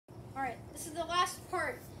This is the last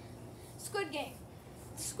part. Squid Game.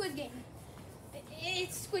 Squid Game.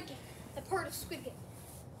 It's Squid Game. The part of Squid Game.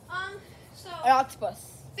 So An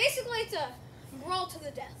octopus. basically, it's a brawl to the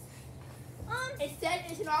death. It said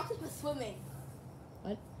it's an octopus swimming.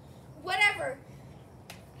 What? Whatever.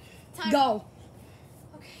 Time. Go.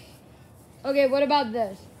 Okay. Okay, what about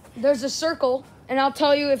this? There's a circle, and I'll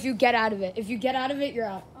tell you if you get out of it. If you get out of it, you're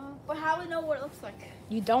out. But how do we know what it looks like?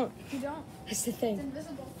 You don't. You don't. That's the It's thing.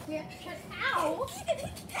 invisible. We have to catch. Ow!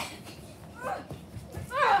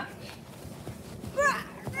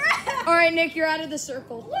 All right, Nick, you're out of the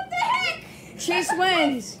circle. What the heck? Chase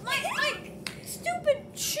wins. My stupid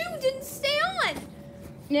shoe didn't stay on.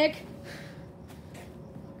 Nick,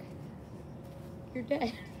 you're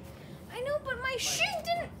dead. I know, but my shoe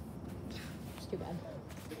didn't. It's too bad.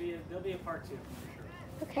 There'll be a part 2 for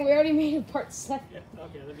Okay, we already made it part 7. sure. Yeah,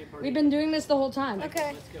 okay, there'll be a part We've been doing this the whole time.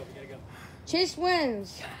 Okay. Let's go. We gotta go. Chase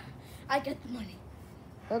wins. I get the money.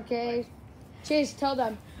 Okay. Chase, tell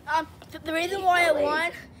them. The reason why I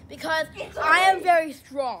won because I am very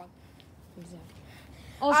strong. Exactly.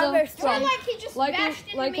 Also, I'm very It's strong. not like he just bashed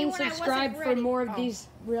into me and when I subscribe wasn't for ready. more of these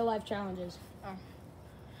real life challenges. Oh.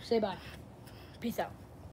 Say bye. Peace out.